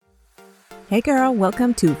Hey girl,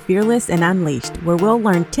 welcome to Fearless and Unleashed, where we'll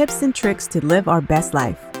learn tips and tricks to live our best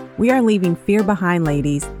life. We are leaving fear behind,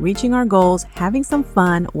 ladies, reaching our goals, having some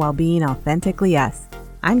fun while being authentically us.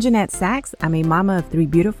 I'm Jeanette Sachs. I'm a mama of 3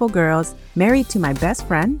 beautiful girls, married to my best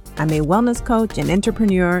friend. I'm a wellness coach and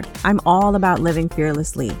entrepreneur. I'm all about living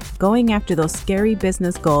fearlessly, going after those scary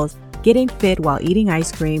business goals, getting fit while eating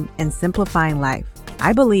ice cream, and simplifying life.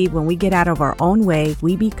 I believe when we get out of our own way,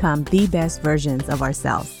 we become the best versions of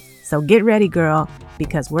ourselves. So get ready, girl,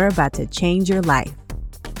 because we're about to change your life.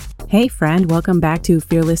 Hey friend, welcome back to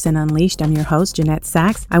Fearless and Unleashed. I'm your host, Jeanette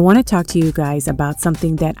Sachs. I want to talk to you guys about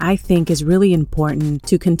something that I think is really important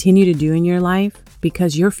to continue to do in your life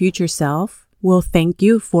because your future self will thank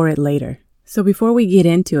you for it later. So before we get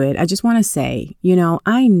into it, I just want to say,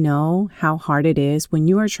 I know how hard it is when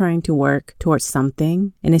you are trying to work towards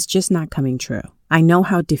something and it's just not coming true. I know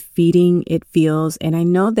how defeating it feels, and I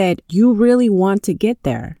know that you really want to get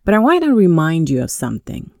there. But I want to remind you of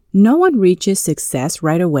something. No one reaches success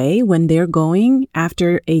right away when they're going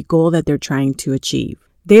after a goal that they're trying to achieve.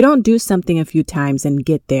 They don't do something a few times and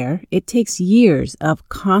get there. It takes years of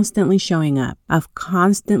constantly showing up, of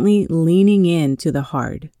constantly leaning into the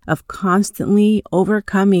hard, of constantly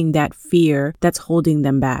overcoming that fear that's holding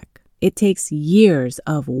them back. It takes years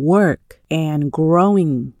of work and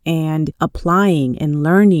growing and applying and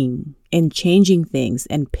learning and changing things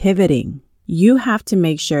and pivoting. You have to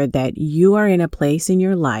make sure that you are in a place in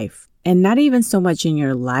your life, and not even so much in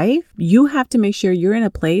your life. You have to make sure you're in a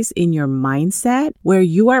place in your mindset where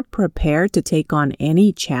you are prepared to take on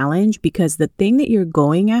any challenge because the thing that you're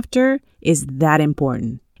going after is that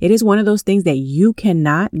important. It is one of those things that you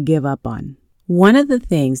cannot give up on. One of the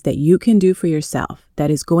things that you can do for yourself that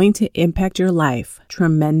is going to impact your life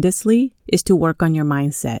tremendously is to work on your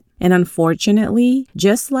mindset. And unfortunately,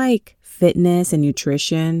 just like fitness and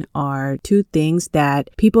nutrition are 2 things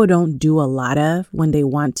that people don't do a lot of when they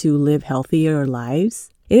want to live healthier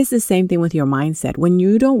lives, it is the same thing with your mindset. When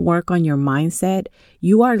you don't work on your mindset,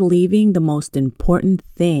 you are leaving the most important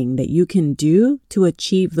thing that you can do to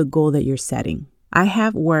achieve the goal that you're setting. I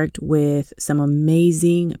have worked with some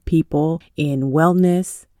amazing people in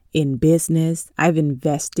wellness, in business. I've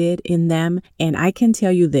invested in them. And I can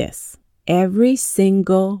tell you this, every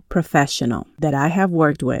single professional that I have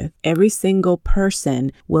worked with, every single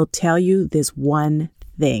person will tell you this one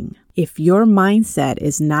thing. If your mindset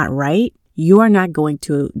is not right, you are not going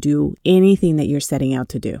to do anything that you're setting out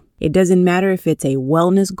to do. It doesn't matter if it's a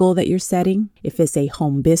wellness goal that you're setting, if it's a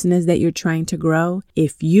home business that you're trying to grow.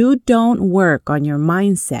 If you don't work on your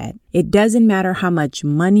mindset, it doesn't matter how much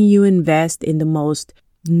money you invest in the most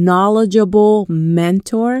knowledgeable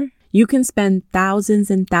mentor. You can spend thousands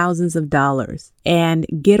and thousands of dollars and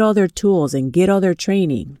get all their tools and get all their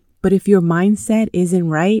training. But if your mindset isn't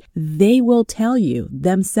right, they will tell you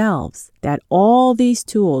themselves that all these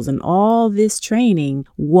tools and all this training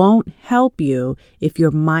won't help you if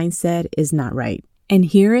your mindset is not right. And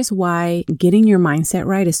here is why getting your mindset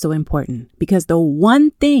right is so important. Because the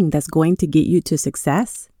one thing that's going to get you to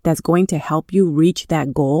success, that's going to help you reach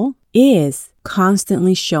that goal, is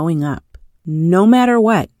constantly showing up. No matter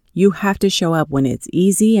what, you have to show up when it's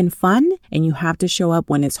easy and fun, and you have to show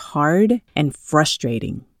up when it's hard and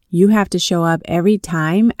frustrating. You have to show up every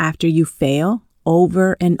time after you fail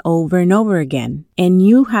over and over and over again. And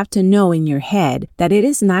you have to know in your head that it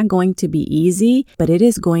is not going to be easy, but it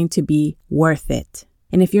is going to be worth it.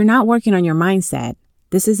 And if you're not working on your mindset,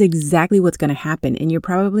 this is exactly what's going to happen. And you're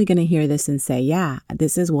probably going to hear this and say, yeah,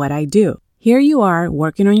 this is what I do. Here you are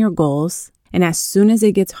working on your goals. And as soon as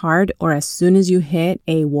it gets hard or as soon as you hit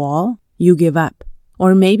a wall, you give up.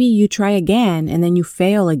 Or maybe you try again and then you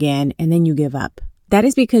fail again and then you give up. That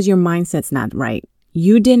is because your mindset's not right.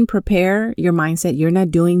 You didn't prepare your mindset. You're not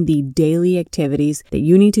doing the daily activities that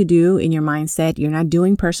you need to do in your mindset. You're not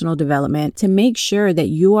doing personal development to make sure that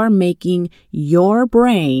you are making your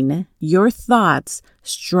brain, your thoughts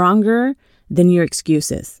stronger than your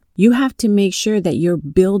excuses. You have to make sure that you're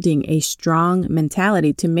building a strong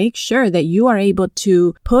mentality to make sure that you are able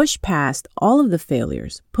to push past all of the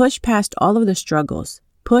failures, push past all of the struggles,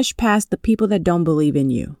 push past the people that don't believe in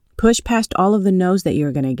you. Push past all of the no's that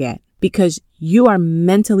you're going to get because you are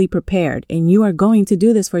mentally prepared and you are going to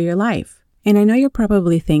do this for your life. And I know you're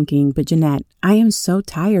probably thinking, but Jeanette, I am so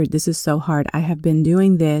tired. This is so hard. I have been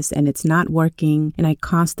doing this and it's not working and I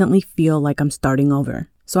constantly feel like I'm starting over.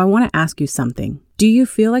 So I want to ask you something. Do you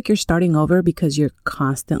feel like you're starting over because you're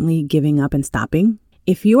constantly giving up and stopping?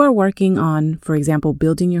 If you are working on, for example,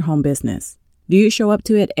 building your home business, do you show up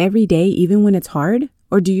to it every day even when it's hard?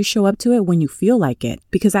 Or do you show up to it when you feel like it?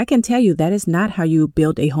 Because I can tell you that is not how you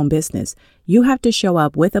build a home business. You have to show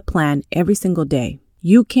up with a plan every single day.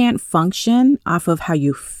 You can't function off of how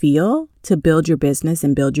you feel to build your business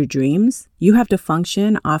and build your dreams. You have to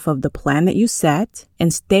function off of the plan that you set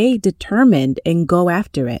and stay determined and go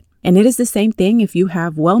after it. And it is the same thing if you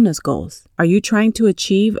have wellness goals. Are you trying to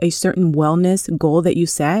achieve a certain wellness goal that you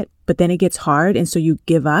set, but then it gets hard and so you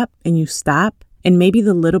give up and you stop? And maybe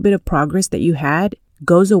the little bit of progress that you had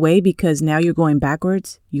goes away because now you're going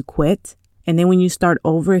backwards, you quit. And then when you start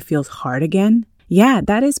over, it feels hard again. Yeah,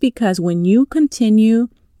 that is because when you continue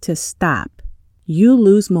to stop, you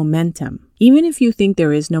lose momentum. Even if you think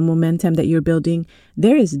there is no momentum that you're building,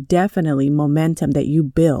 there is definitely momentum that you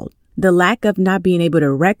build. The lack of not being able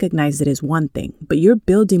to recognize it is one thing, but you're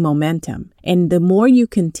building momentum. And the more you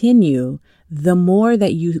continue, the more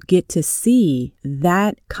that you get to see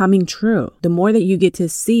that coming true, the more that you get to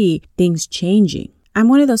see things changing. I'm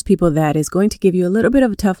one of those people that is going to give you a little bit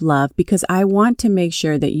of tough love because I want to make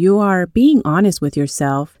sure that you are being honest with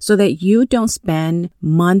yourself so that you don't spend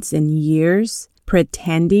months and years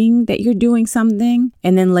pretending that you're doing something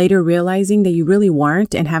and then later realizing that you really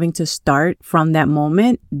weren't and having to start from that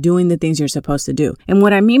moment doing the things you're supposed to do. And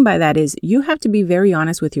what I mean by that is you have to be very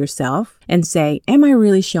honest with yourself and say, am I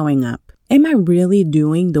really showing up? Am I really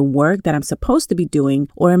doing the work that I'm supposed to be doing,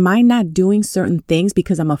 or am I not doing certain things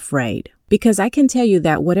because I'm afraid? Because I can tell you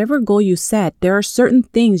that whatever goal you set, there are certain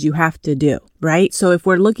things you have to do, right? So if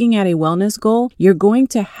we're looking at a wellness goal, you're going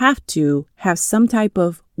to have some type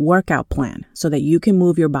of workout plan so that you can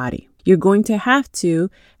move your body. You're going to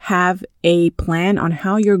have a plan on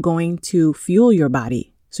how you're going to fuel your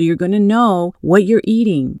body. So you're going to know what you're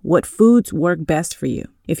eating, what foods work best for you.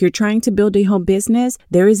 If you're trying to build a home business,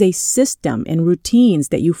 there is a system and routines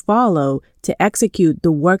that you follow to execute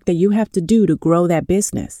the work that you have to do to grow that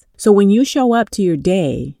business. So when you show up to your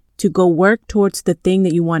day to go work towards the thing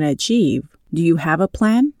that you want to achieve, do you have a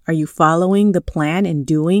plan? Are you following the plan and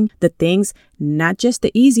doing the things, not just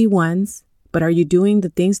the easy ones, but are you doing the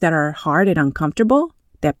things that are hard and uncomfortable,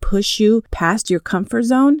 that push you past your comfort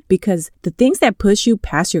zone? Because the things that push you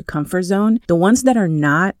past your comfort zone, the ones that are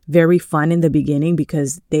not very fun in the beginning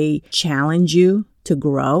because they challenge you to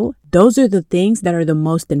grow, those are the things that are the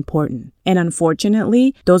most important. And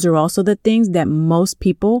unfortunately, those are also the things that most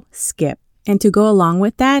people skip. And to go along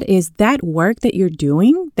with that is that work that you're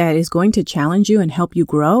doing that is going to challenge you and help you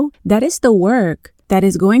grow. That is the work that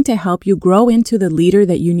is going to help you grow into the leader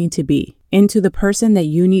that you need to be, into the person that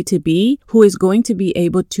you need to be, who is going to be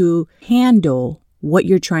able to handle what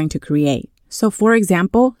you're trying to create. So for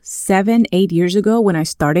example, 7-8 years ago when I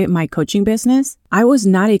started my coaching business, I was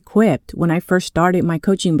not equipped when I first started my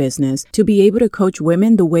coaching business to be able to coach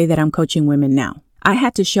women the way that I'm coaching women now. I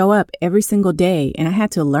had to show up every single day and I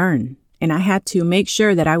had to learn. And I had to make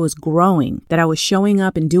sure that I was growing, that I was showing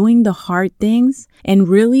up and doing the hard things and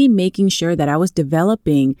really making sure that I was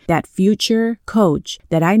developing that future coach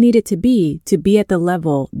that I needed to be at the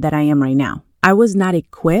level that I am right now. I was not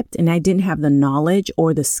equipped and I didn't have the knowledge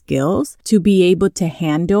or the skills to be able to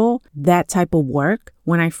handle that type of work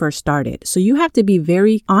when I first started. So you have to be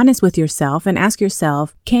very honest with yourself and ask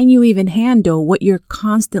yourself, can you even handle what you're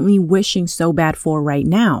constantly wishing so bad for right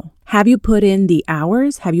now? Have you put in the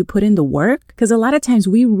hours? Have you put in the work? Because a lot of times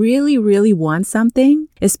we really, really want something,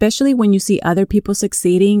 especially when you see other people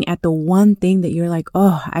succeeding at the one thing that you're like,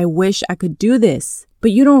 oh, I wish I could do this.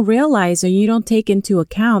 But you don't realize or you don't take into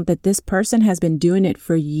account that this person has been doing it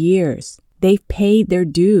for years. They've paid their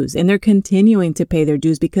dues and they're continuing to pay their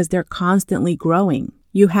dues because they're constantly growing.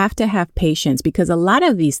 You have to have patience because a lot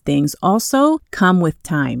of these things also come with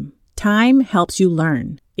time. Time helps you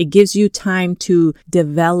learn. It gives you time to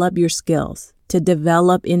develop your skills, to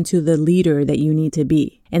develop into the leader that you need to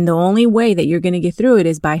be. And the only way that you're going to get through it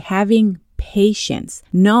is by having patience,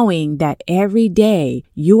 knowing that every day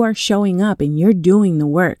you are showing up and you're doing the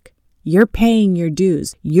work. You're paying your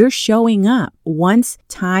dues. You're showing up. Once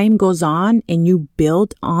time goes on and you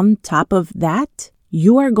build on top of that,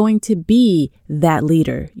 you are going to be that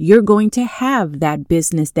leader. You're going to have that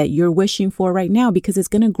business that you're wishing for right now because it's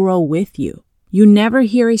going to grow with you. You never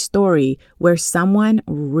hear a story where someone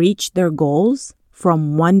reached their goals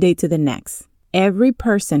from one day to the next. Every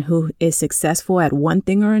person who is successful at one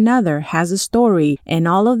thing or another has a story, and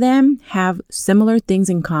all of them have similar things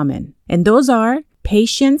in common. And those are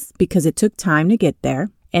patience, because it took time to get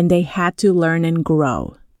there, and they had to learn and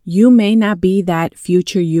grow. You may not be that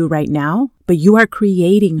future you right now, but you are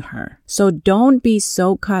creating her. So don't be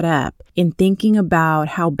so caught up in thinking about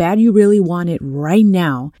how bad you really want it right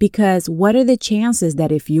now, because what are the chances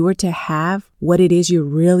that if you were to have what it is you're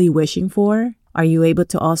really wishing for, are you able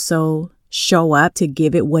to also show up to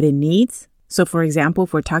give it what it needs? So for example,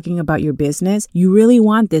 if we're talking about your business, you really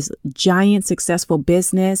want this giant successful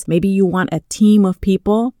business. Maybe you want a team of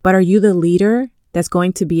people, but are you the leader that's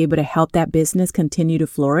going to be able to help that business continue to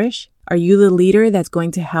flourish? Are you the leader that's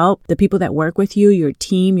going to help the people that work with you, your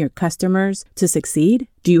team, your customers to succeed?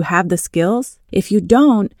 Do you have the skills? If you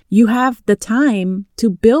don't, you have the time to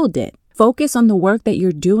build it. Focus on the work that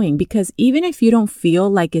you're doing, because even if you don't feel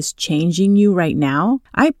like it's changing you right now,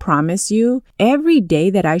 I promise you, every day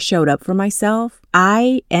that I showed up for myself,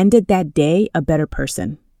 I ended that day a better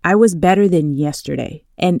person. I was better than yesterday.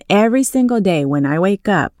 And every single day when I wake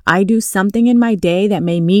up, I do something in my day that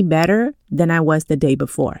made me better than I was the day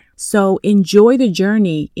before. So enjoy the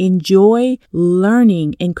journey, enjoy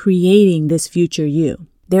learning and creating this future you.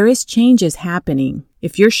 There is changes happening.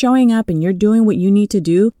 If you're showing up and you're doing what you need to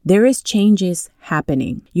do, there is changes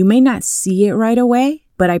happening. You may not see it right away,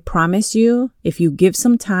 but I promise you, if you give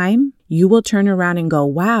some time, you will turn around and go,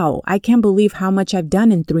 wow, I can't believe how much I've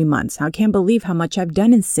done in 3 months. I can't believe how much I've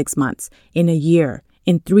done in 6 months, in a year,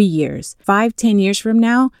 in 3 years, 5, 10 years from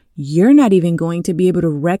now. You're not even going to be able to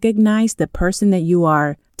recognize the person that you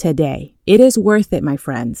are today. It is worth it, my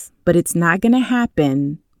friends, but it's not going to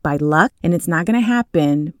happen by luck, and it's not going to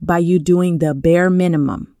happen by you doing the bare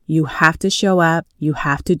minimum. You have to show up, you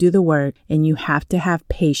have to do the work, and you have to have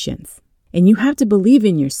patience. And you have to believe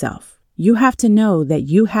in yourself. You have to know that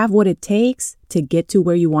you have what it takes to get to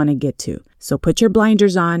where you want to get to. So put your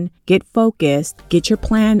blinders on, get focused, get your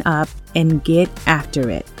plan up, and get after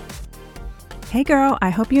it. Hey girl,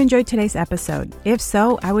 I hope you enjoyed today's episode. If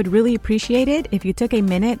so, I would really appreciate it if you took a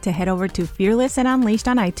minute to head over to Fearless and Unleashed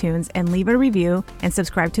on iTunes and leave a review and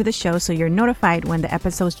subscribe to the show so you're notified when the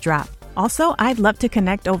episodes drop. Also, I'd love to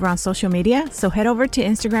connect over on social media, so head over to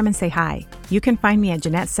Instagram and say hi. You can find me at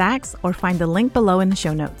Jeanette Sachs or find the link below in the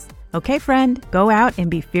show notes. Okay, friend, go out and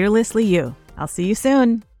be fearlessly you. I'll see you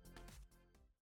soon.